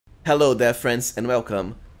Hello there friends and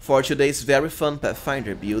welcome. For today's very fun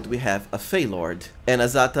Pathfinder build we have a Fey Lord, an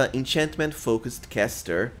AZATA enchantment focused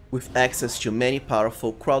caster with access to many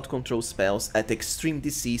powerful crowd control spells at extreme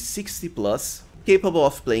DC 60+, capable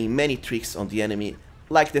of playing many tricks on the enemy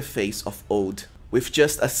like the Fays of old. With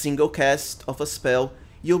just a single cast of a spell,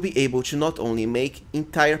 you'll be able to not only make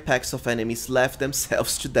entire packs of enemies laugh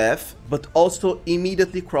themselves to death, but also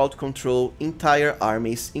immediately crowd control entire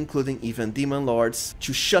armies, including even demon lords,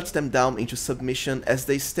 to shut them down into submission as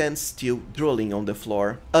they stand still drooling on the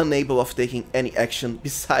floor, unable of taking any action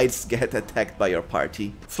besides get attacked by your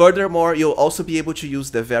party. Furthermore, you'll also be able to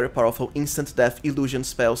use the very powerful instant death illusion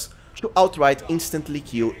spells to outright instantly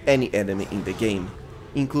kill any enemy in the game,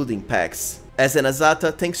 including packs. As an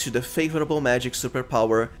AZATA, thanks to the favorable magic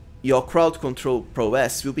superpower, your crowd control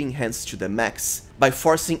prowess will be enhanced to the max by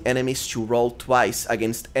forcing enemies to roll twice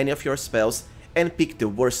against any of your spells and pick the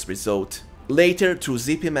worst result. Later, through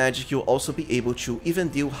ZP magic, you'll also be able to even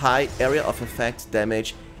deal high area of effect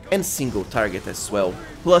damage and single target as well.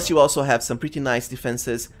 Plus you also have some pretty nice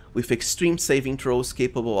defenses with extreme saving throws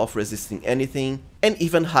capable of resisting anything, and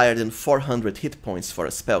even higher than 400 hit points for a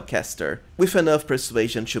spellcaster, with enough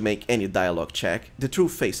persuasion to make any dialogue check the true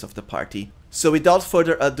face of the party. So without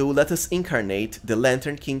further ado, let us incarnate the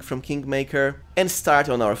Lantern King from Kingmaker and start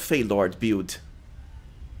on our Fey Lord build.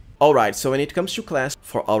 Alright, so when it comes to class,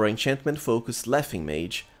 for our enchantment focused Laughing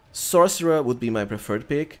Mage, Sorcerer would be my preferred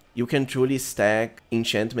pick. You can truly stack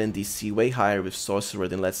enchantment DC way higher with Sorcerer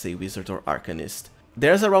than, let's say, Wizard or Arcanist.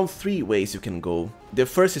 There's around 3 ways you can go. The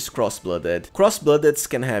first is Cross-Blooded. Cross-Bloodeds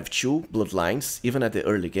can have 2 Bloodlines, even at the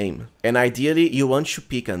early game. And ideally, you want to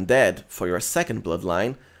pick Undead for your second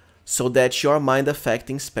Bloodline, so that your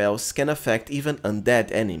mind-affecting spells can affect even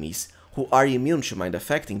undead enemies, who are immune to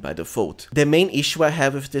mind-affecting by default. The main issue I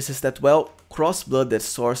have with this is that, well, Cross-Blooded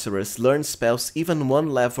Sorcerers learn spells even 1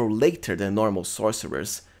 level later than normal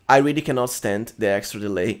Sorcerers. I really cannot stand the extra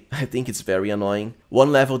delay. I think it's very annoying.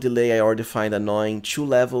 1 level delay I already find annoying, 2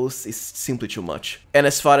 levels is simply too much. And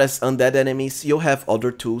as far as undead enemies, you'll have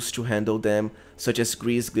other tools to handle them, such as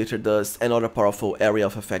Grease, Glitter Dust, and other powerful area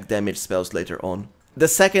of effect damage spells later on. The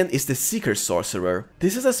second is the Seeker Sorcerer.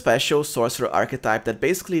 This is a special Sorcerer archetype that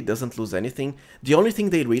basically doesn't lose anything. The only thing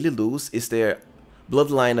they really lose is their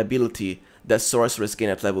Bloodline ability that Sorcerers gain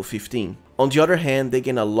at level 15. On the other hand, they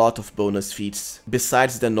gain a lot of bonus feats.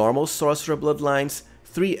 Besides the normal Sorcerer Bloodlines,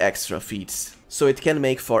 3 extra feats. So it can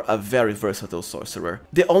make for a very versatile Sorcerer.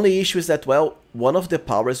 The only issue is that, well, one of the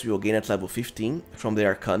powers we will gain at level 15 from the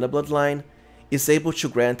Arcana Bloodline is able to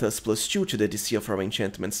grant us +2 to the DC of our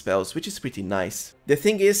enchantment spells, which is pretty nice. The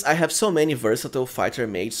thing is, I have so many versatile fighter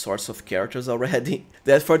mage sorts of characters already,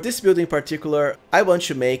 that for this build in particular, I want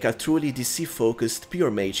to make a truly DC focused pure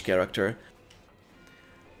mage character,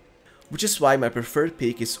 which is why my preferred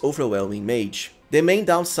pick is Overwhelming Mage. The main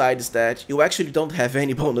downside is that you actually don't have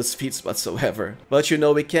any bonus feats whatsoever, but you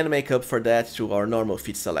know we can make up for that through our normal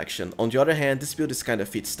feat selection. On the other hand, this build is kinda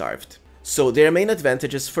feat starved. So their main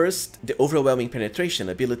advantages: first, the Overwhelming Penetration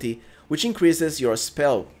ability, which increases your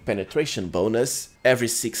spell penetration bonus every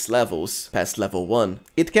 6 levels past level 1.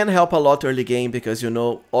 It can help a lot early game because, you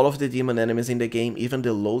know, all of the demon enemies in the game, even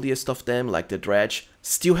the lowliest of them like the Dredge,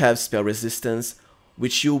 still have spell resistance,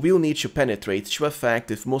 which you will need to penetrate to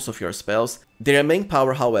affect with most of your spells. Their main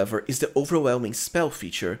power, however, is the Overwhelming Spell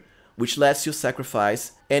feature, which lets you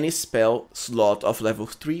sacrifice any spell slot of level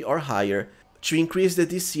 3 or higher to increase the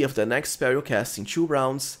DC of the next spell you cast in 2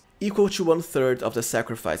 rounds, equal to 1/3 of the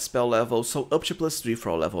sacrifice spell level, so up to +3 for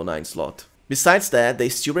a level 9 slot. Besides that, they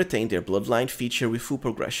still retain their Bloodline feature with full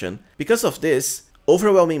progression. Because of this,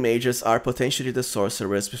 Overwhelming Mages are potentially the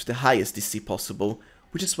sorcerers with the highest DC possible,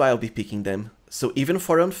 which is why I'll be picking them. So even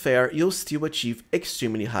for unfair, you'll still achieve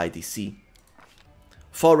extremely high DC.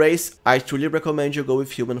 For race, I truly recommend you go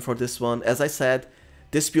with human for this one. As I said,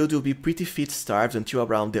 this build will be pretty feat starved until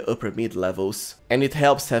around the upper mid levels, and it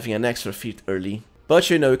helps having an extra feat early. But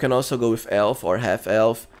you know, you can also go with elf or half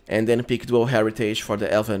elf, and then pick dual heritage for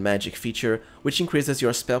the elven magic feature, which increases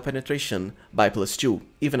your spell penetration by +2,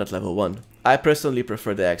 even at level 1. I personally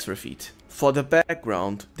prefer the extra feat. For the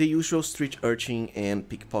background, the usual street urchin and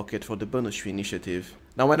pickpocket for the bonus tree initiative.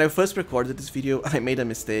 Now when I first recorded this video, I made a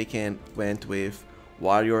mistake and went with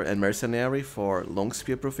Warrior and Mercenary for long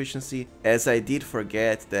spear proficiency, as I did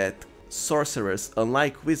forget that sorcerers,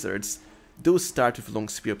 unlike wizards, do start with long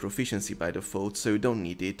spear proficiency by default, so you don't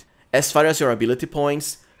need it. As far as your ability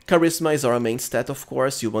points, Charisma is our main stat, of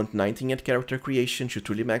course. You want 19 at character creation to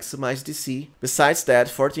truly maximize DC. Besides that,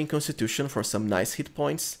 14 Constitution for some nice hit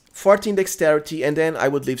points, 14 Dexterity, and then I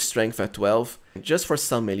would leave Strength at 12, just for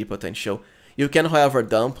some melee potential. You can, however,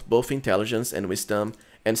 dump both Intelligence and Wisdom,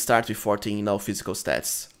 and start with 14 in all physical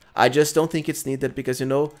stats. I just don't think it's needed because, you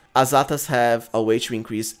know, Azatas have a way to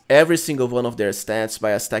increase every single one of their stats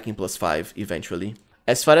by a stacking +5 eventually.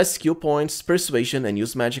 As far as skill points, Persuasion and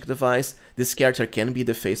Use Magic Device, this character can be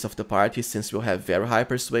the face of the party since we'll have very high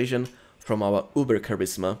Persuasion from our Uber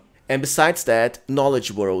Charisma. And besides that,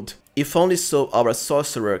 Knowledge World. If only so our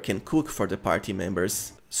Sorcerer can cook for the party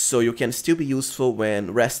members, so you can still be useful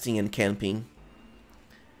when resting and camping.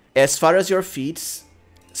 As far as your feats,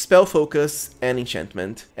 Spell Focus and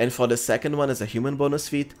Enchantment. And for the second one as a human bonus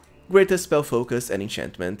feat, Greater Spell Focus and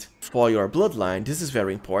Enchantment. For your Bloodline, this is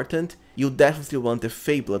very important. You definitely want the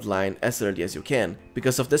Fey Bloodline as early as you can,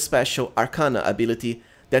 because of the special Arcana ability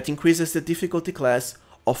that increases the difficulty class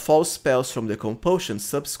of all spells from the Compulsion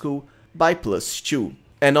subschool by +2.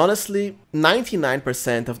 And honestly,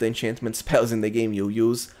 99% of the enchantment spells in the game you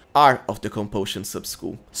use are of the Compulsion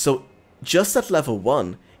subschool. So just at level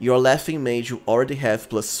 1, your Laughing Mage will already have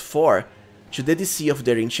 +4 to the DC of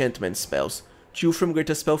their enchantment spells, 2 from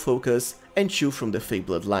Greater Spell Focus and 2 from the Fey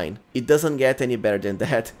Bloodline. It doesn't get any better than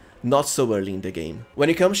that, not so early in the game. When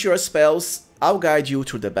it comes to your spells, I'll guide you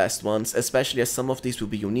through the best ones, especially as some of these will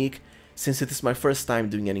be unique, since it is my first time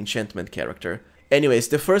doing an enchantment character. Anyways,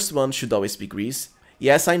 the first one should always be Grease.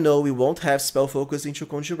 Yes, I know we won't have spell focus into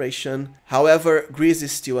Conjuration, however, Grease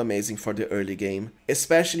is still amazing for the early game,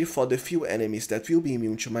 especially for the few enemies that will be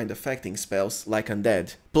immune to mind-affecting spells, like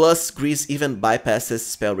Undead. Plus, Grease even bypasses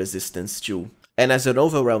spell resistance too. And as an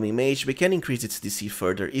overwhelming mage, we can increase its DC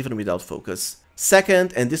further, even without focus.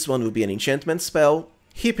 Second, and this one will be an enchantment spell,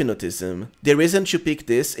 Hypnotism. The reason to pick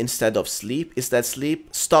this instead of Sleep is that Sleep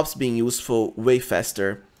stops being useful way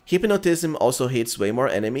faster. Hypnotism also hits way more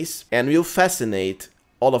enemies and will fascinate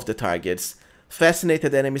all of the targets.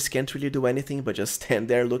 Fascinated enemies can't really do anything but just stand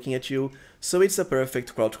there looking at you, so it's a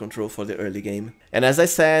perfect crowd control for the early game. And as I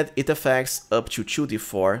said, it affects up to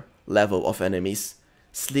 2d4 level of enemies.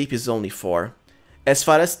 Sleep is only 4. As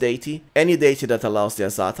far as deity, any deity that allows the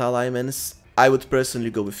Azata alignments, I would personally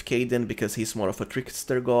go with Caden because he's more of a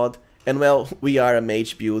trickster god, and well, we are a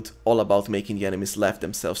mage build all about making the enemies laugh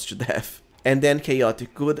themselves to death. And then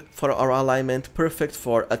Chaotic Good for our alignment, perfect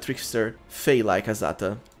for a trickster Fey like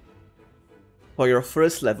Azata. For your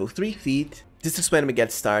first level 3 feat, this is when we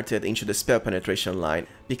get started into the spell penetration line.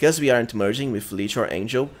 Because we aren't merging with Lich or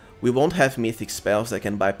Angel, we won't have mythic spells that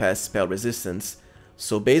can bypass spell resistance.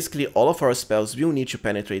 So basically all of our spells will need to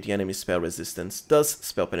penetrate the enemy's spell resistance, thus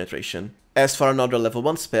spell penetration. As for another level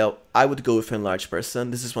 1 spell, I would go with Enlarge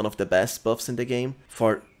Person. This is one of the best buffs in the game,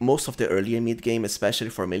 for most of the early and mid game, especially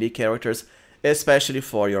for melee characters, especially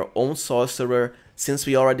for your own Sorcerer, since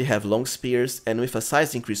we already have long spears, and with a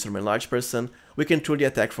size increase from Enlarge Person, we can truly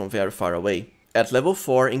attack from very far away. At level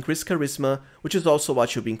 4, increase Charisma, which is also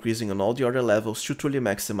what you'll be increasing on all the other levels to truly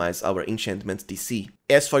maximize our enchantment DC.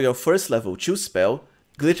 As for your first level 2 spell,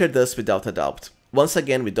 Glitter Dust without a doubt. Once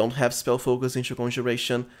again, we don't have spell focus into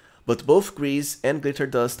Conjuration, but both Grease and Glitter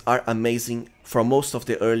Dust are amazing for most of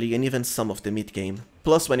the early and even some of the mid game.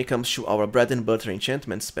 Plus, when it comes to our bread and butter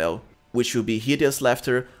enchantment spell, which will be Hideous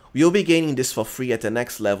Laughter, we'll be gaining this for free at the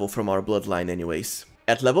next level from our Bloodline anyways.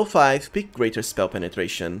 At level 5, pick Greater Spell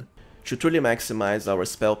Penetration, to truly maximize our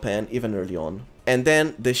spell pen even early on. And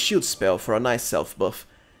then the Shield spell for a nice self buff.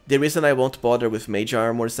 The reason I won't bother with Mage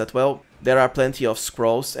Armor is that, well, there are plenty of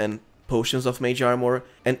scrolls and potions of Mage Armor,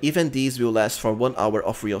 and even these will last for 1 hour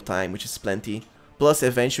of real time, which is plenty. Plus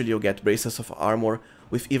eventually you'll get Braces of Armor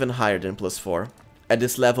with even higher than +4. At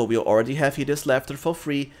this level we'll already have Hideous Laughter for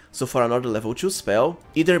free, so for another level 2 spell,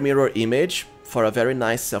 either Mirror Image for a very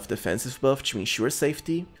nice self-defensive buff to ensure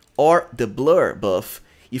safety, or the Blur buff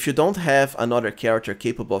if you don't have another character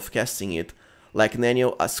capable of casting it, like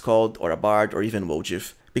Naniel, a Skald or a Bard or even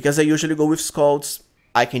Wojif. Because I usually go with Skalds,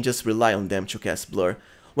 I can just rely on them to cast Blur.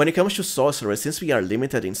 When it comes to Sorcerer, since we are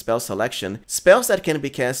limited in spell selection, spells that can be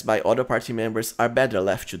cast by other party members are better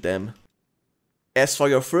left to them. As for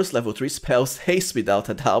your first level 3 spells, Haste without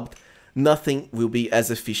a doubt, nothing will be as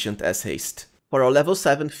efficient as Haste. For our level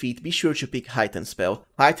 7 feat, be sure to pick Heighten spell.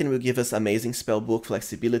 Heighten will give us amazing spellbook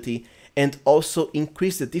flexibility and also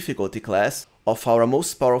increase the difficulty class of our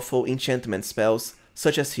most powerful enchantment spells,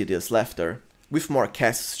 such as Hideous Laughter, with more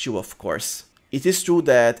casts too, of course. It is true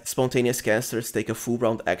that spontaneous casters take a full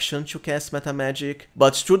round action to cast Metamagic,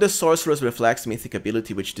 but through the Sorcerer's Reflex mythic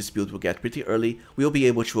ability, which this build will get pretty early, we'll be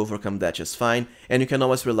able to overcome that just fine, and you can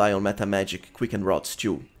always rely on Metamagic Quicken Rods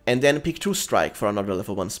too. And then pick True Strike for another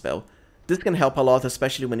level 1 spell. This can help a lot,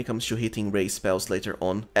 especially when it comes to hitting raise spells later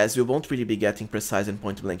on, as we won't really be getting precise and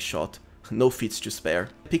point blank shot. No feats to spare.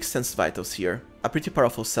 Pick Sense Vitals here, a pretty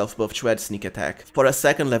powerful self buff to add sneak attack. For a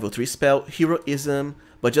second level 3 spell, Heroism,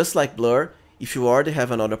 but just like Blur, If you already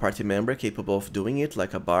have another party member capable of doing it,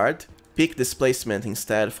 like a bard, pick Displacement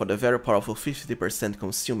instead for the very powerful 50%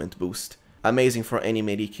 concealment boost. Amazing for any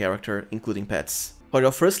melee character, including pets. For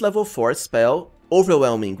your first level 4 spell,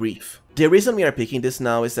 Overwhelming Grief. The reason we are picking this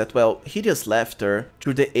now is that, well, Hideous Laughter,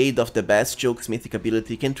 through the aid of the Best Joke's mythic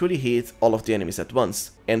ability, can truly hit all of the enemies at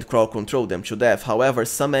once, and crowd control them to death. However,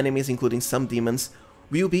 some enemies, including some demons,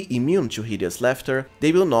 will be immune to Hideous Laughter.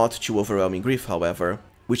 They will not to Overwhelming Grief, however,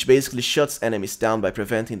 which basically shuts enemies down by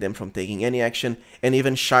preventing them from taking any action and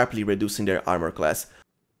even sharply reducing their armor class.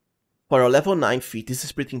 For our level 9 feat, this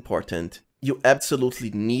is pretty important. You absolutely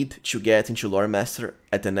need to get into Loremaster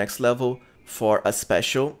at the next level for a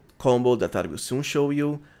special combo that I will soon show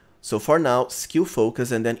you. So for now, skill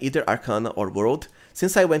focus and then either Arcana or World.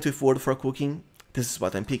 Since I went with World for cooking, this is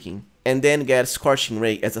what I'm picking. And then get Scorching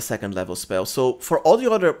Ray as a second level spell. So for all the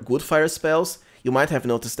other good fire spells, you might have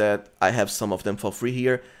noticed that I have some of them for free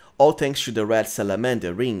here, all thanks to the red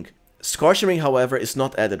Salamander ring. Scorching Ring, however, is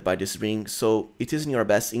not added by this ring, so it is in your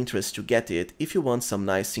best interest to get it if you want some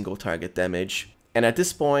nice single target damage. And at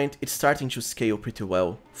this point, it's starting to scale pretty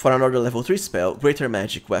well. For another level 3 spell, Greater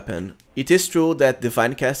Magic Weapon. It is true that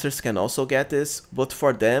Divine Casters can also get this, but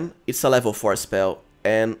for them, it's a level 4 spell,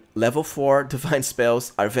 and level 4 Divine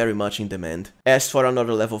spells are very much in demand. As for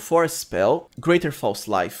another level 4 spell, Greater False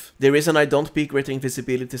Life. The reason I don't pick Greater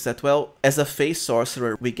Invisibility is that, well, as a Fey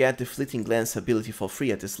Sorcerer, we get the Fleeting Glance ability for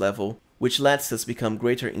free at this level, which lets us become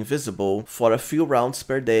Greater Invisible for a few rounds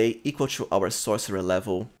per day equal to our Sorcerer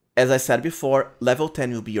level. As I said before, level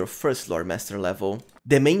 10 will be your first Loremaster level.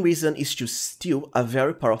 The main reason is to steal a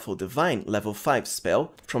very powerful Divine level 5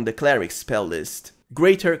 spell from the Cleric spell list.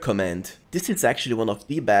 Greater Command. This is actually one of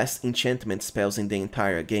the best enchantment spells in the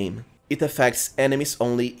entire game. It affects enemies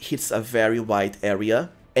only, hits a very wide area,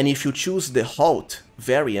 and if you choose the Halt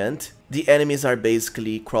variant, the enemies are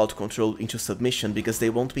basically crowd controlled into submission because they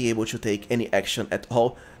won't be able to take any action at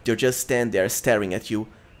all, they'll just stand there staring at you.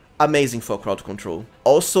 Amazing for crowd control.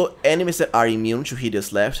 Also, enemies that are immune to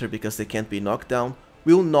Hideous Laughter because they can't be knocked down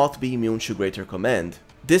will not be immune to Greater Command.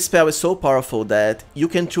 This spell is so powerful that you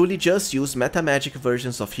can truly just use Metamagic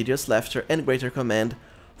versions of Hideous Laughter and Greater Command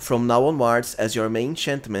from now onwards as your main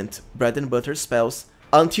enchantment, bread and butter spells,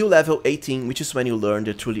 until level 18, which is when you learn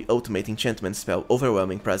the truly ultimate enchantment spell,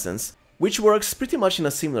 Overwhelming Presence, which works pretty much in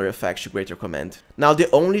a similar effect to Greater Command. Now, the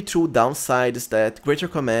only true downside is that Greater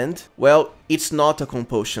Command, well, it's not a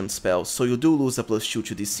compulsion spell, so you do lose a +2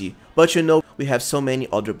 to DC, but you know, we have so many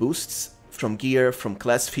other boosts, from gear, from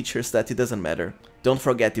class features, that it doesn't matter. Don't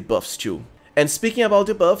forget the buffs too. And speaking about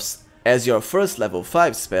the buffs, as your first level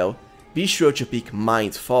 5 spell, be sure to pick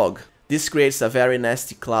Mind Fog. This creates a very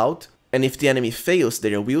nasty cloud, and if the enemy fails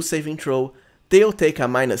their will saving throw, they'll take a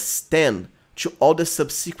 -10 to all the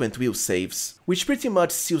subsequent will saves, which pretty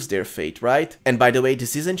much seals their fate, right? And by the way,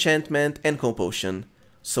 this is enchantment and compulsion,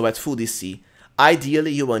 so at full DC,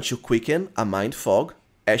 ideally you want to quicken a Mind Fog,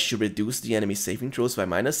 as you reduce the enemy saving throws by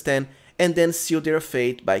 -10, and then seal their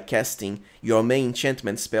fate by casting your main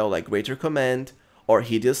enchantment spell like Greater Command or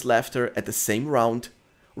Hideous Laughter at the same round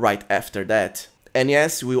right after that. And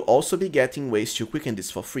yes, we'll also be getting ways to quicken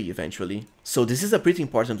this for free eventually. So this is a pretty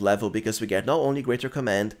important level because we get not only Greater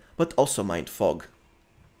Command, but also Mind Fog.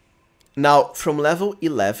 Now, from level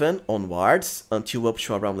 11 onwards, until up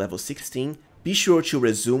to around level 16, be sure to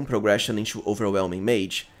resume progression into Overwhelming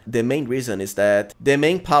Mage. The main reason is that the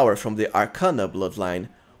main power from the Arcana Bloodline,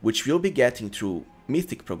 which we'll be getting through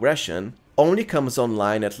Mythic Progression, only comes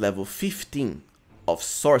online at level 15 of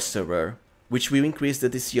Sorcerer, which will increase the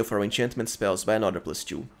DC of our enchantment spells by another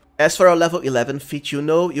 +2. As for our level 11 feat, you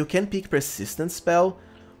know you can pick Persistent Spell,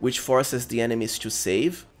 which forces the enemies to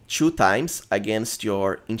save 2 times against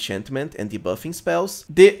your enchantment and debuffing spells.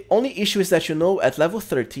 The only issue is that you know at level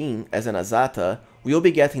 13, as an AZATA, we'll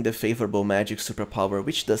be getting the Favorable Magic superpower,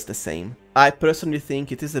 which does the same. I personally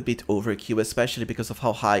think it is a bit overkill, especially because of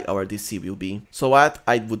how high our DC will be. So what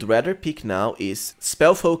I would rather pick now is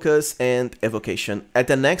Spell Focus and Evocation. At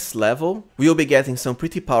the next level, we'll be getting some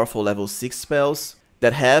pretty powerful level 6 spells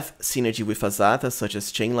that have synergy with AZATA, such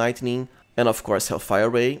as Chain Lightning, and of course Hellfire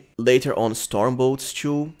Ray. Later on Storm Bolts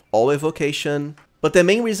too, all Evocation. But the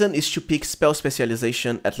main reason is to pick Spell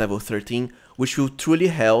Specialization at level 13, which will truly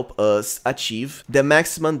help us achieve the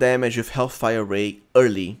maximum damage with Hellfire Ray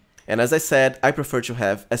early. And as I said, I prefer to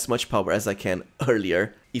have as much power as I can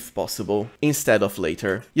earlier, if possible, instead of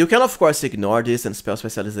later. You can of course ignore this and Spell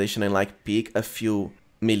Specialization and like pick a few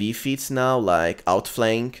melee feats now, like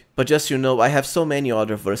Outflank. But just you know, I have so many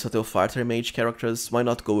other versatile fighter mage characters, why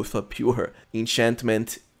not go with a pure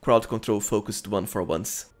enchantment crowd control focused one for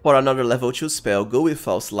once. For another level 2 spell, go with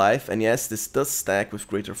False Life, and yes, this does stack with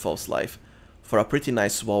Greater False Life. for a pretty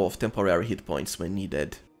nice wall of temporary hit points when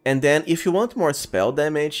needed. And then if you want more spell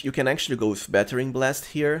damage, you can actually go with Battering Blast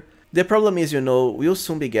here. The problem is, you know, we'll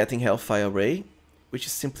soon be getting Hellfire Ray, which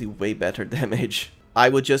is simply way better damage. I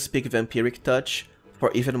would just pick Vampiric Touch for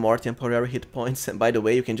even more temporary hit points, and by the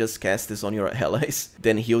way, you can just cast this on your allies,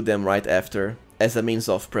 then heal them right after, as a means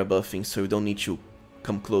of pre-buffing, so you don't need to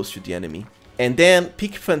come close to the enemy. And then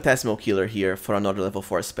pick Phantasmal Killer here for another level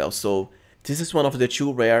 4 spell. So this is one of the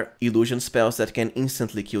 2 rare illusion spells that can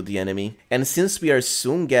instantly kill the enemy. And since we are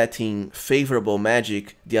soon getting favorable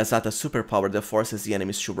magic, the AZATA superpower that forces the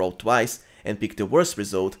enemies to roll twice and pick the worst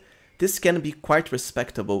result, this can be quite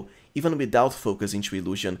respectable even without focus into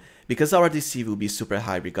illusion, because our DC will be super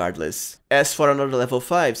high regardless. As for another level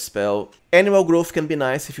 5 spell, Annual Growth can be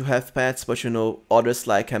nice if you have pets, but you know, others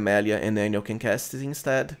like Camellia and Annual can cast it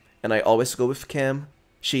instead. And I always go with Cam.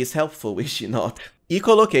 She is helpful, is she not?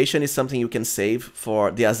 Echolocation is something you can save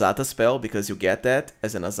for the AZATA spell, because you get that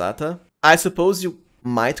as an AZATA. I suppose you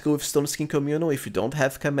might go with Stoneskin Communal if you don't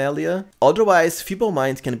have Camellia. Otherwise, Feeble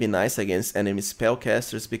Mind can be nice against enemy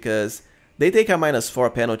spellcasters, because they take a -4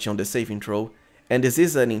 penalty on the saving throw, and this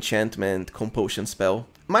is an enchantment compulsion spell.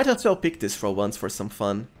 Might as well pick this for once for some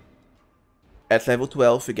fun. At level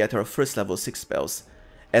 12 we get our first level 6 spells.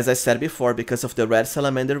 As I said before, because of the Red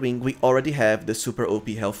Salamander Ring, we already have the super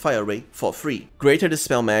OP Hellfire Ray for free. Greater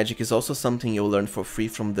Dispel Magic is also something you'll learn for free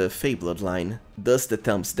from the Fey Bloodline. Thus the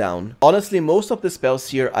thumbs down. Honestly, most of the spells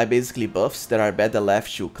here are basically buffs that are better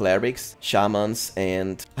left to Clerics, Shamans,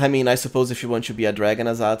 and... I mean, I suppose if you want to be a Dragon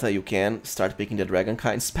AZATA, you can start picking the Dragon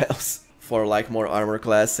kind spells for like more armor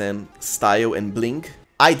class and style and bling.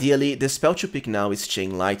 Ideally, the spell to pick now is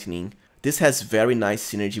Chain Lightning. This has very nice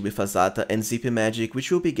synergy with AZATA and Zippy Magic,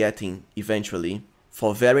 which we'll be getting eventually,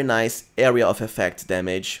 for very nice area of effect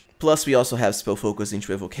damage. Plus we also have spell focus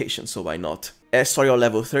into evocation, so why not? As for your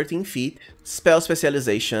level 13 feat, Spell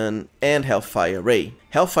Specialization and Hellfire Ray.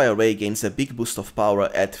 Hellfire Ray gains a big boost of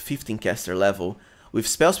power at 15 caster level. With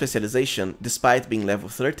Spell Specialization, despite being level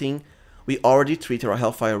 13, we already treat our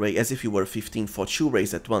Hellfire Ray as if you were 15 for 2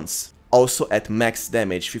 rays at once. Also at max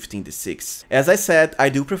damage 15d6. As I said, I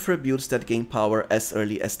do prefer builds that gain power as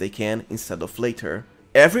early as they can instead of later.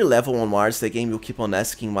 Every level onwards the game will keep on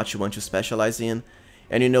asking what you want to specialize in,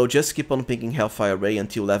 and you know, just keep on picking Hellfire Ray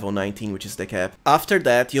until level 19, which is the cap. After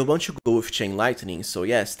that you'll want to go with Chain Lightning, so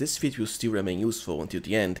yes, this feat will still remain useful until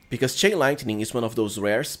the end, because Chain Lightning is one of those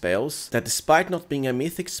rare spells that, despite not being a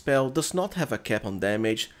mythic spell, does not have a cap on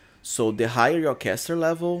damage, so the higher your caster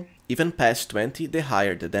level, even past 20, the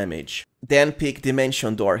higher the damage. Then pick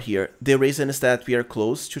Dimension Door here. The reason is that we are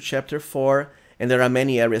close to chapter 4, and there are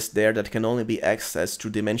many areas there that can only be accessed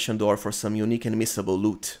through Dimension Door for some unique and missable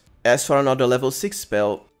loot. As for another level 6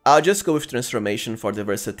 spell, I'll just go with Transformation for the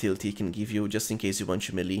versatility it can give you, just in case you want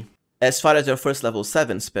to melee. As far as your first level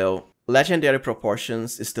 7 spell, Legendary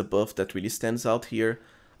Proportions is the buff that really stands out here.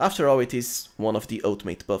 After all, it is one of the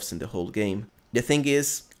ultimate buffs in the whole game. The thing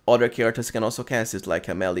is, other characters can also cast it, like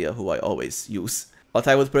Camellia, who I always use. What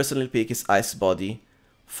I would personally pick is Ice Body,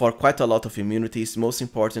 for quite a lot of immunities, most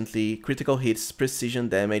importantly critical hits, precision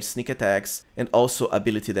damage, sneak attacks, and also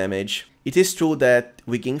ability damage. It is true that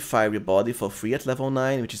we gain Fiery Body for free at level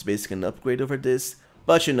 9, which is basically an upgrade over this,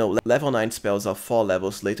 but you know, level 9 spells are 4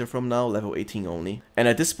 levels later from now, level 18 only. And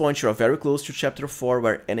at this point you are very close to chapter 4,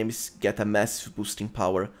 where enemies get a massive boost in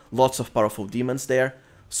power, lots of powerful demons there,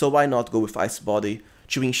 so why not go with Ice Body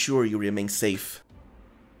to ensure you remain safe.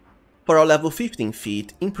 For our level 15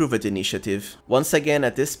 feat, Improved Initiative. Once again,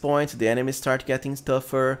 at this point the enemies start getting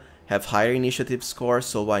tougher, have higher initiative scores,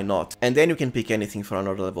 so why not? And then you can pick anything for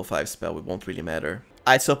another level 5 spell, it won't really matter.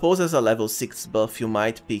 I suppose as a level 6 buff you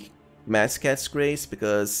might pick Maskat's Grace,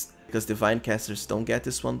 because Divine Casters don't get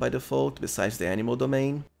this one by default, besides the Animal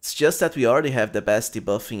Domain. It's just that we already have the best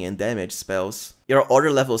debuffing and damage spells. Your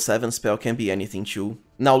other level 7 spell can be anything too.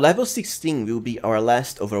 Now level 16 will be our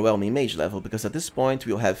last Overwhelming Mage level, because at this point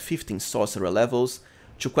we'll have 15 Sorcerer levels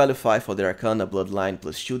to qualify for the Arcana Bloodline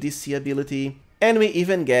plus 2 DC ability. And we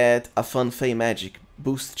even get a fun Fey Magic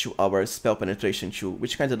boost to our Spell Penetration too,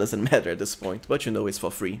 which kinda doesn't matter at this point, but you know it's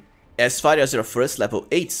for free. As far as your first level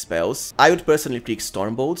 8 spells, I would personally pick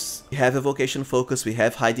Stormbolts. We have Evocation Focus, we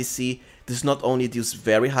have high DC. This not only deals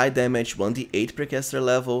very high damage, 1d8 per caster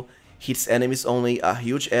level, hits enemies only a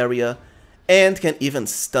huge area, and can even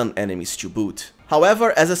stun enemies to boot.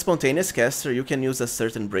 However, as a spontaneous caster, you can use a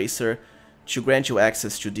certain Bracer to grant you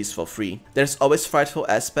access to this for free. There's always Frightful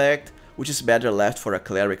Aspect, which is better left for a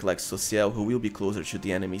cleric like Social, who will be closer to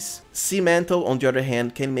the enemies. Sea Mantle, on the other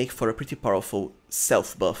hand, can make for a pretty powerful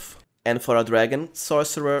self buff. And for a dragon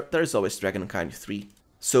sorcerer, there is always Dragonkind 3.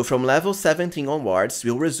 So from level 17 onwards,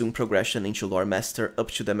 we'll resume progression into Loremaster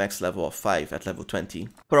up to the max level of 5 at level 20.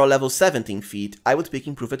 For our level 17 feat, I would pick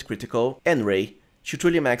Improved Critical and Ray to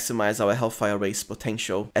truly maximize our Hellfire Ray's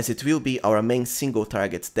potential, as it will be our main single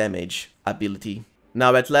target damage ability.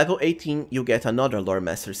 Now at level 18, you get another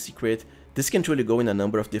Loremaster secret. This can truly go in a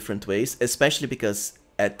number of different ways, especially because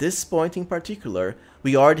at this point in particular,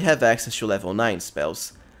 we already have access to level 9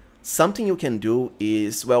 spells. Something you can do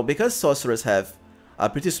is, well, because sorcerers have a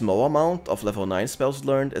pretty small amount of level 9 spells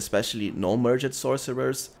learned, especially non-merged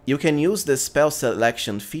sorcerers, you can use the spell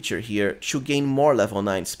selection feature here to gain more level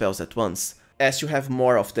 9 spells at once, as you have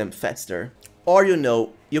more of them faster. Or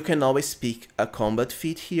you can always pick a combat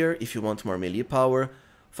feat here if you want more melee power.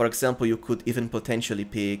 For example, you could even potentially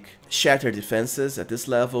pick Shatter Defenses at this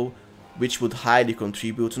level, which would highly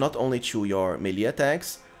contribute not only to your melee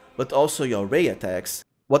attacks, but also your ray attacks.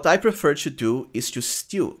 What I prefer to do is to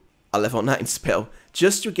steal a level 9 spell,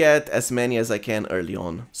 just to get as many as I can early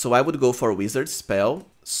on. So I would go for Wizard spell,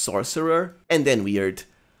 Sorcerer, and then Weird.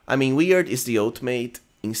 I mean, Weird is the ultimate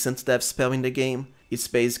instant death spell in the game. It's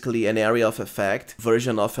basically an area of effect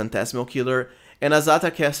version of Phantasmal Killer, and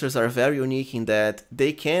AZATA Casters are very unique in that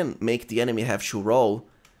they can make the enemy have to roll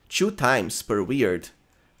 2 times per Weird,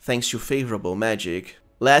 thanks to favorable magic.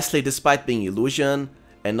 Lastly, despite being Illusion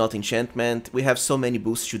and not Enchantment, we have so many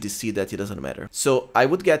boosts to DC that it doesn't matter. So I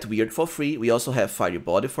would get Weird for free. We also have Fiery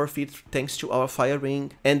Body for free thanks to our Fire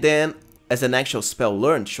Ring. And then, as an actual spell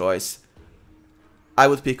learned choice, I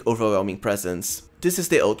would pick Overwhelming Presence. This is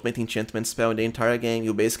the ultimate enchantment spell in the entire game.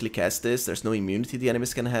 You basically cast this, there's no immunity the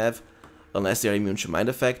enemies can have, unless they are immune to mind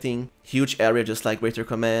affecting. Huge area just like Greater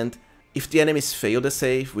Command. If the enemies fail the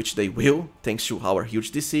save, which they will, thanks to our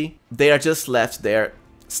huge DC, they are just left there,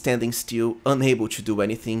 standing still, unable to do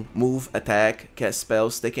anything, move, attack, cast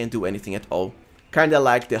spells, they can't do anything at all. Kinda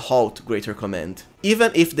like the halt Greater Command.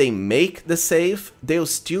 Even if they make the save, they'll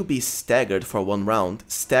still be staggered for 1 round.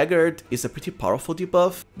 Staggered is a pretty powerful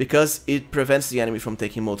debuff, because it prevents the enemy from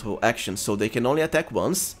taking multiple actions, so they can only attack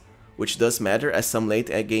once, which does matter as some late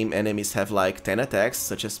game enemies have like 10 attacks,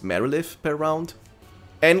 such as Merilith per round.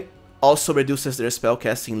 And also reduces their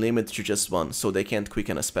spellcasting limit to just 1, so they can't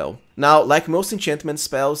quicken a spell. Now, like most enchantment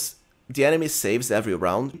spells, the enemy saves every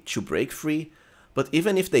round to break free, but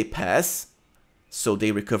even if they pass, so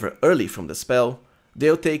they recover early from the spell,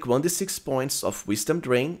 they'll take 1d6 points of Wisdom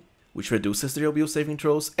Drain, which reduces their will saving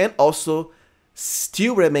throws, and also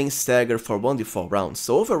still remain staggered for 1d4 rounds.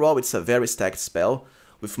 So overall, it's a very stacked spell,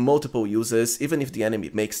 with multiple uses, even if the enemy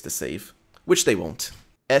makes the save, which they won't.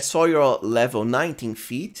 As for your level 19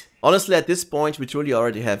 feat, honestly at this point we truly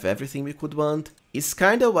already have everything we could want. It's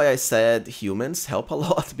kinda why I said humans help a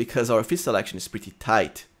lot, because our feat selection is pretty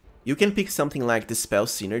tight. You can pick something like the spell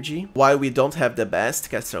Synergy. While we don't have the best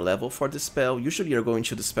caster level for the spell, usually you're going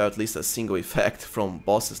to dispel at least a single effect from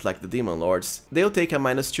bosses like the Demon Lords. They'll take a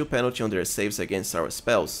 -2 penalty on their saves against our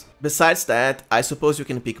spells. Besides that, I suppose you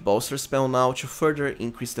can pick Bolster spell now to further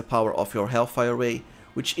increase the power of your Hellfire Ray,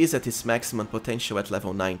 which is at its maximum potential at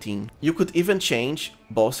level 19. You could even change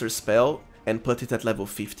Bolster spell and put it at level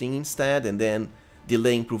 15 instead, and then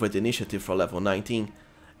delay Improved Initiative for level 19,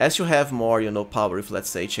 as you have more, power with, let's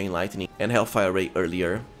say, Chain Lightning and Hellfire Ray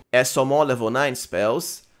earlier. As for more level 9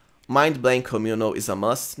 spells, Mind Blank Communal is a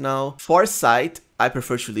must now. Foresight, I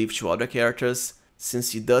prefer to leave to other characters,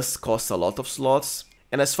 since it does cost a lot of slots.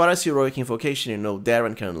 And as far as Heroic Invocation,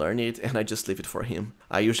 Darren can learn it, and I just leave it for him.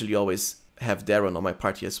 I usually always have Darren on my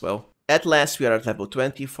party as well. At last, we are at level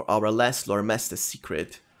 20 for our last Loremaster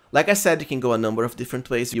secret. Like I said, you can go a number of different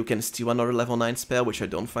ways. You can steal another level 9 spell, which I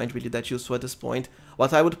don't find really that useful at this point.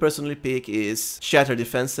 What I would personally pick is Shatter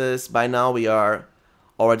Defenses. By now we are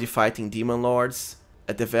already fighting Demon Lords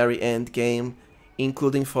at the very end game,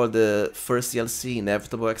 including for the first DLC,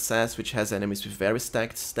 Inevitable Access, which has enemies with very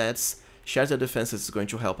stacked stats. Shatter Defenses is going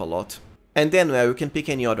to help a lot. And then, well, you can pick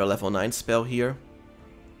any other level 9 spell here.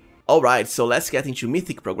 Alright, so let's get into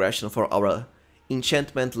Mythic Progression for our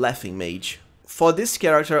Enchantment Laughing Mage. For this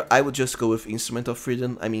character, I would just go with Instrument of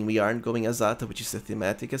Freedom. I mean, we aren't going AZATA, which is a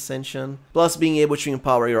thematic ascension. Plus, being able to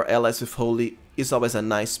empower your allies with Holy is always a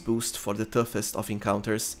nice boost for the toughest of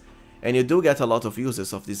encounters, and you do get a lot of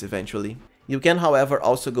uses of this eventually. You can, however,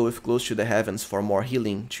 also go with Close to the Heavens for more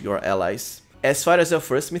healing to your allies. As far as your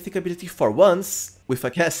first mythic ability, for once, with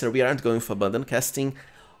a caster, we aren't going for abundant casting.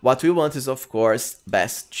 What we want is, of course,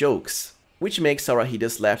 Best Jokes, which makes our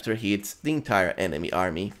hideous laughter hit the entire enemy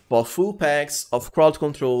army. For full packs of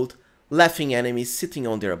crowd-controlled, laughing enemies sitting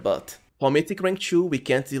on their butt. For Mythic Rank 2, we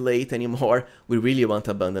can't delay it anymore, we really want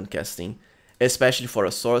abundant casting. Especially for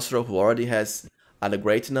a Sorcerer who already has a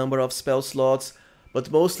great number of spell slots,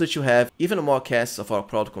 but mostly to have even more casts of our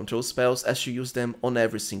crowd control spells as to use them on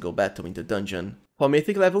every single battle in the dungeon. For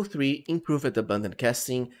Mythic level 3, improved abundant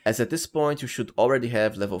casting, as at this point you should already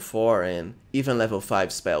have level 4 and even level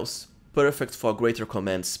 5 spells. Perfect for greater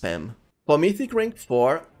command spam. For Mythic rank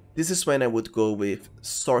 4, this is when I would go with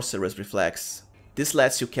Sorcerer's Reflex. This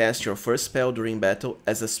lets you cast your first spell during battle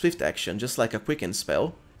as a swift action, just like a quicken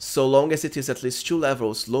spell, so long as it is at least 2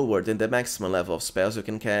 levels lower than the maximum level of spells you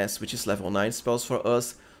can cast, which is level 9 spells for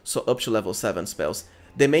us, so up to level 7 spells.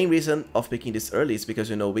 The main reason of picking this early is because,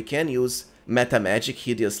 you know, we can use Metamagic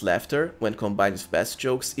Hideous Laughter when combined with Best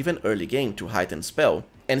Jokes even early game to heighten spell,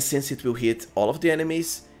 and since it will hit all of the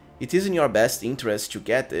enemies, it is in your best interest to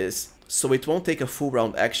get this, so it won't take a full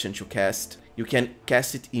round action to cast. You can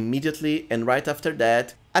cast it immediately and right after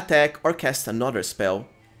that, attack or cast another spell,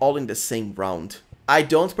 all in the same round. I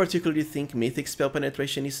don't particularly think Mythic spell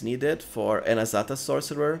penetration is needed for an AZATA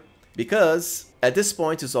Sorcerer, because at this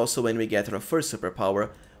point is also when we get our first superpower,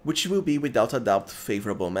 which will be without a doubt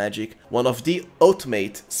Favorable Magic, one of the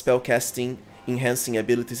ultimate spellcasting enhancing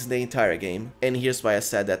abilities in the entire game. And here's why I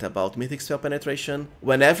said that about Mythic spell penetration.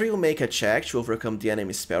 Whenever you make a check to overcome the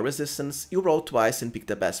enemy's spell resistance, you roll twice and pick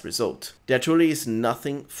the best result. There truly is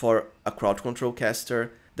nothing for a crowd control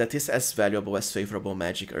caster that is as valuable as Favorable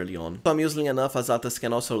Magic early on. So amusingly enough, Azatas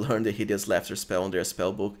can also learn the Hideous Laughter spell on their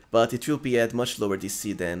spellbook, but it will be at much lower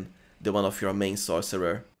DC than the one of your main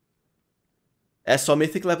Sorcerer. As for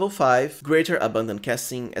Mythic level 5, greater abundant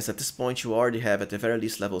casting, as at this point you already have at the very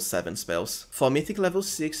least level 7 spells. For Mythic level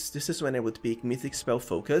 6, this is when I would pick Mythic Spell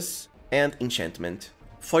Focus and Enchantment.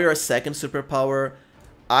 For your second superpower,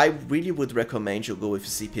 I really would recommend you go with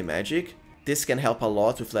ZP Magic. This can help a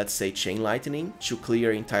lot with, let's say, Chain Lightning to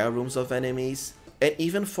clear entire rooms of enemies, and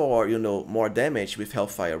even for, you know, more damage with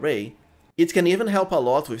Hellfire Ray. It can even help a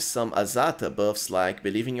lot with some Azata buffs like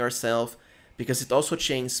Believe in Yourself, because it also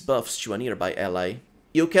chains buffs to a nearby ally.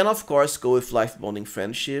 You can of course go with Life Bonding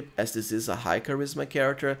Friendship, as this is a high charisma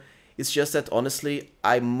character. It's just that honestly,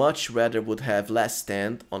 I much rather would have less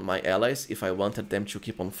stand on my allies if I wanted them to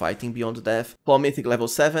keep on fighting beyond death. For Mythic level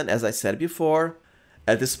 7, as I said before,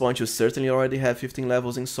 at this point you certainly already have 15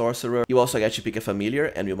 levels in Sorcerer. You also get to pick a familiar,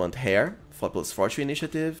 and we want Hair for +4 to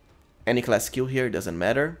initiative. Any class skill here, doesn't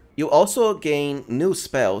matter. You also gain new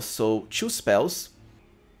spells, so choose spells.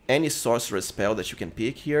 Any sorcerer spell that you can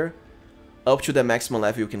pick here, up to the maximum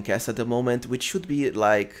level you can cast at the moment, which should be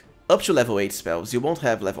like up to level 8 spells. You won't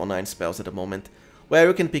have level 9 spells at the moment, where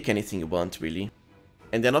you can pick anything you want really.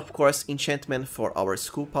 And then of course Enchantment for our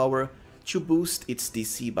school power to boost its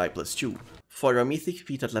DC by +2. For your Mythic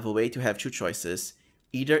feat at level 8 you have 2 choices,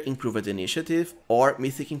 either Improved Initiative or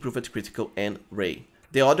Mythic Improved Critical and Ray.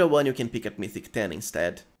 The other one you can pick at Mythic 10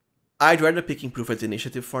 instead. I'd rather pick Improved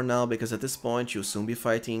Initiative for now, because at this point you'll soon be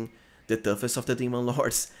fighting the toughest of the Demon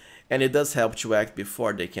Lords, and it does help to act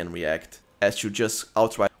before they can react, as you just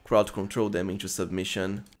outright crowd control them into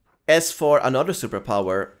submission. As for another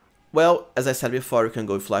superpower, well, as I said before, you can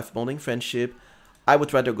go with Life Bonding Friendship. I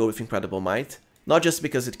would rather go with Incredible Might, not just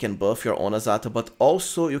because it can buff your own Azata, but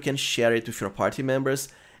also you can share it with your party members,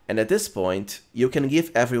 and at this point, you can give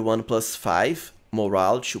everyone +5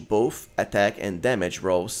 morale to both attack and damage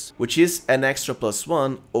rolls, which is an extra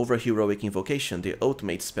 +1 over Heroic Invocation, the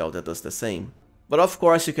ultimate spell that does the same. But of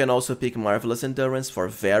course you can also pick Marvelous Endurance for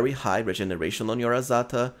very high regeneration on your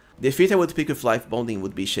Azata. The feat I would pick with Life Bonding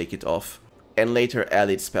would be Shake It Off, and later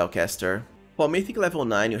Elite Spellcaster. For Mythic level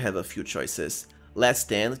 9 you have a few choices. Last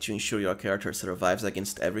Stand to ensure your character survives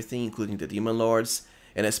against everything, including the Demon Lords,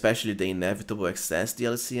 and especially the inevitable excess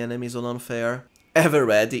DLC enemies on Unfair. Ever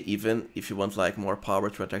Ready, even if you want like more power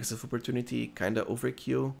to attacks of opportunity, kinda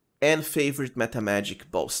overkill. And Favorite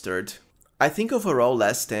Metamagic Bolstered. I think overall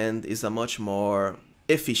Last Stand is a much more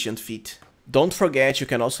efficient feat. Don't forget you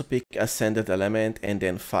can also pick Ascended Element and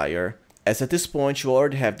then Fire, as at this point you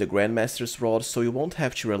already have the Grandmaster's Rod, so you won't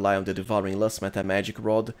have to rely on the Devouring Lust Metamagic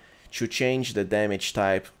Rod to change the damage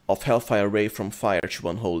type of Hellfire Ray from Fire to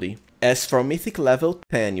Unholy. As for Mythic level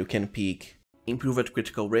 10 you can pick Improved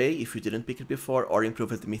Critical Ray if you didn't pick it before, or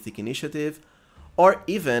Improved Mythic Initiative, or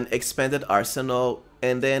even Expanded Arsenal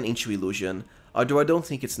and then into Illusion. Although I don't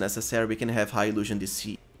think it's necessary, we can have high Illusion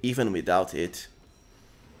DC even without it.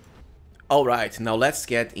 Alright, now let's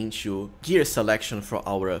get into gear selection for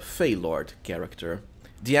our Fey Lord character.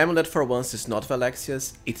 The amulet for once is not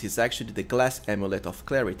Valexia's, it is actually the Glass Amulet of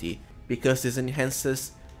Clarity, because this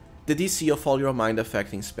enhances the DC of all your mind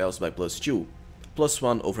affecting spells by +2.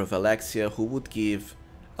 +1 over Valexia, who would give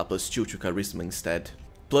a +2 to Charisma instead.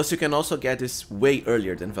 Plus you can also get this way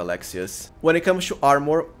earlier than Valexia's. When it comes to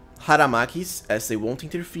armor, Haramakis, as they won't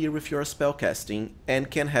interfere with your spellcasting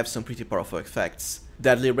and can have some pretty powerful effects.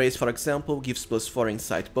 Deadly Rays, for example, gives +4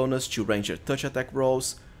 insight bonus to ranger touch attack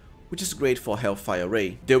rolls, which is great for Hellfire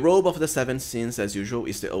Ray. The Robe of the Seven Sins, as usual,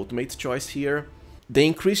 is the ultimate choice here. The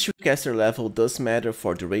increase to caster level does matter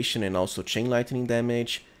for duration and also chain lightning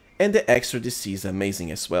damage, and the extra DC is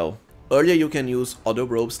amazing as well. Earlier you can use other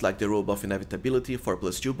robes like the Robe of Inevitability for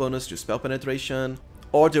 +2 bonus to spell penetration,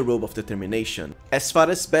 or the Robe of Determination. As far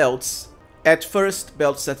as belts, at first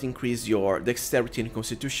belts that increase your dexterity and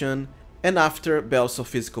constitution, and after belts of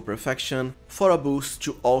physical perfection for a boost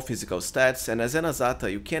to all physical stats, and as an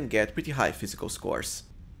AZATA you can get pretty high physical scores.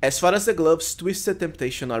 As far as the gloves, Twisted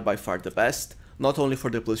Temptation are by far the best, not only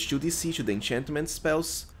for the +2 DC to the enchantment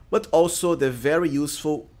spells, but also the very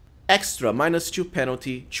useful extra -2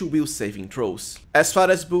 penalty to will saving throws. As far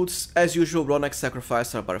as boots, as usual Ronak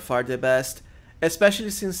Sacrifice are by far the best, especially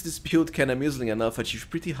since this build can amusingly enough achieve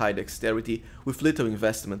pretty high dexterity with little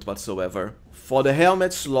investment whatsoever. For the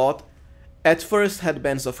helmet slot, at first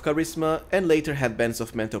headbands of Charisma and later headbands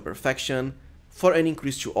of Mental Perfection, for an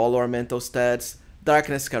increase to all our mental stats,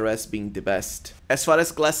 Darkness Caress being the best. As far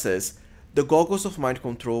as glasses, the Goggles of Mind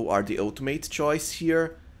Control are the ultimate choice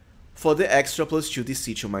here, for the extra +2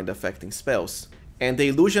 DC to mind affecting spells. And the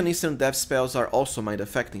Illusion Instant Death spells are also mind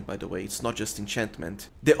affecting, by the way, it's not just enchantment.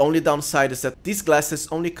 The only downside is that these glasses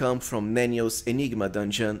only come from Nenio's Enigma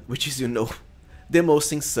dungeon, which is, you know, the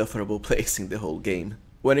most insufferable place in the whole game.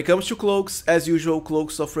 When it comes to cloaks, as usual,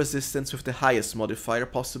 cloaks of resistance with the highest modifier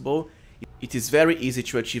possible. It is very easy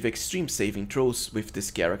to achieve extreme saving throws with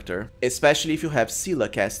this character, especially if you have Scylla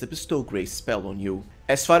cast the Bestow Grace spell on you.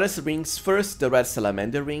 As far as rings, first the Red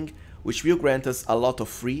Salamander ring, which will grant us a lot of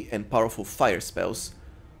free and powerful fire spells.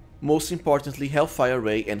 Most importantly, Hellfire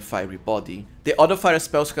Ray and Fiery Body. The other fire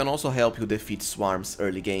spells can also help you defeat swarms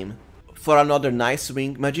early game. For another nice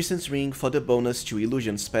ring, Magician's Ring for the bonus to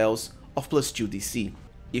illusion spells of +2 DC.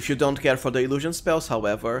 If you don't care for the illusion spells,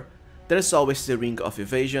 however, there's always the Ring of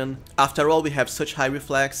Evasion. After all, we have such high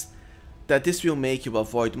reflex that this will make you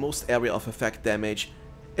avoid most area of effect damage,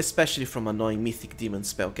 especially from annoying Mythic Demon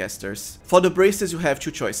spellcasters. For the braces you have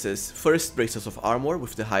two choices. First, Braces of Armor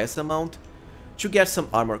with the highest amount, to get some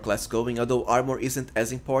armor class going, although armor isn't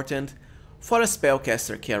as important for a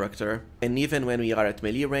spellcaster character, and even when we are at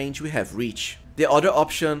melee range we have Reach. The other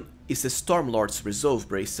option is the Stormlord's Resolve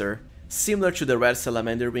Bracer. Similar to the Red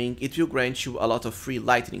Salamander ring, it will grant you a lot of free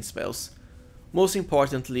lightning spells. Most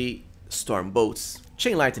importantly, Storm Bolts.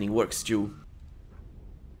 Chain Lightning works too.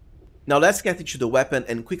 Now let's get into the weapon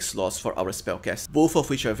and quick slots for our spellcast, both of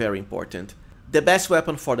which are very important. The best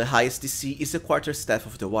weapon for the highest DC is the Quarterstaff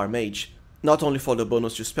of the War Mage, not only for the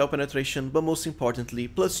bonus to spell penetration, but most importantly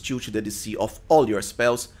 +2 to the DC of all your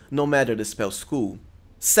spells, no matter the spell school.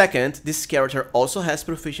 Second, this character also has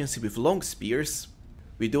proficiency with long spears.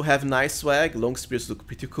 We do have nice swag, long spears look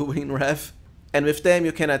pretty cool in Rev, and with them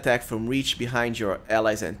you can attack from reach behind your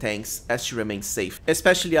allies and tanks as to remain safe,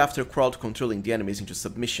 especially after crowd controlling the enemies into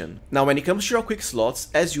submission. Now when it comes to your quick slots,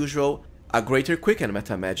 as usual, a Greater Quicken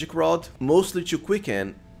Metamagic Rod, mostly to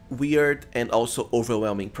quicken weird and also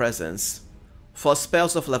overwhelming presence. For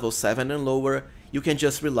spells of level 7 and lower, you can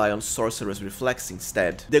just rely on Sorcerer's Reflex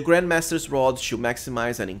instead. The Grandmaster's Rod should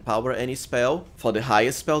maximize and empower any spell for the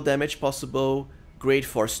highest spell damage possible, great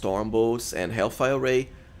for Storm Bolts and Hellfire Ray,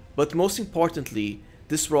 but most importantly,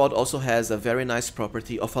 this rod also has a very nice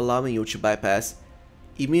property of allowing you to bypass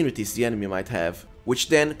immunities the enemy might have, which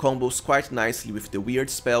then combos quite nicely with the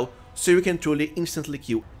weird spell, so you can truly instantly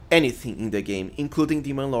kill anything in the game, including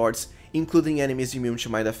Demon Lords, including enemies immune to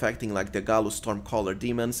mind affecting like the Galus Stormcaller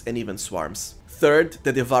demons and even swarms. Third,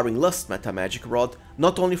 the Devouring Lust Metamagic Rod,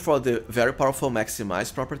 not only for the very powerful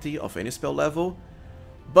maximize property of any spell level,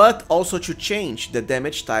 but also to change the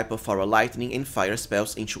damage type of our lightning and fire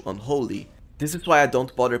spells into unholy. This is why I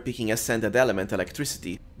don't bother picking Ascended Element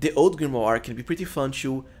Electricity. The old Grimoire can be pretty fun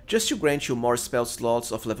too, just to grant you more spell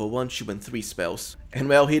slots of level 1, 2 and 3 spells. And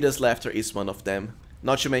well, Hideous Laughter is one of them.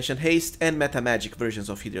 Not to mention Haste and Metamagic versions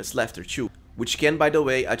of Hideous Laughter too, which can, by the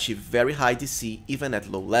way, achieve very high DC even at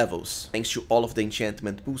low levels, thanks to all of the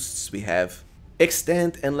enchantment boosts we have.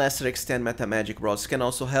 Extend and Lesser Extend Metamagic Rods can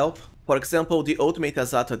also help. For example, the ultimate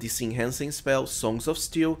AZATA DC enhancing spell, Songs of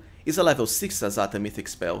Steel, is a level 6 AZATA mythic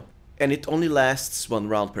spell, and it only lasts 1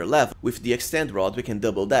 round per level. With the Extend Rod we can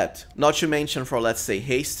double that. Not to mention for, let's say,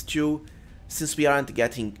 Haste too, since we aren't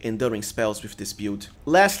getting enduring spells with this build.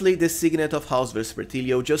 Lastly, the Signet of House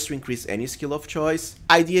Vespertilio, just to increase any skill of choice.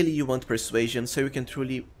 Ideally you want Persuasion, so you can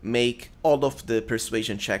truly make all of the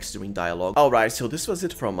Persuasion checks during dialogue. Alright, so this was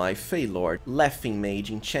it from my Fey Lord Laughing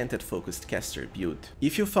Mage Enchanted Focused Caster build.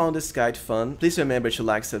 If you found this guide fun, please remember to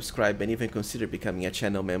like, subscribe, and even consider becoming a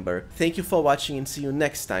channel member. Thank you for watching and see you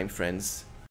next time, friends.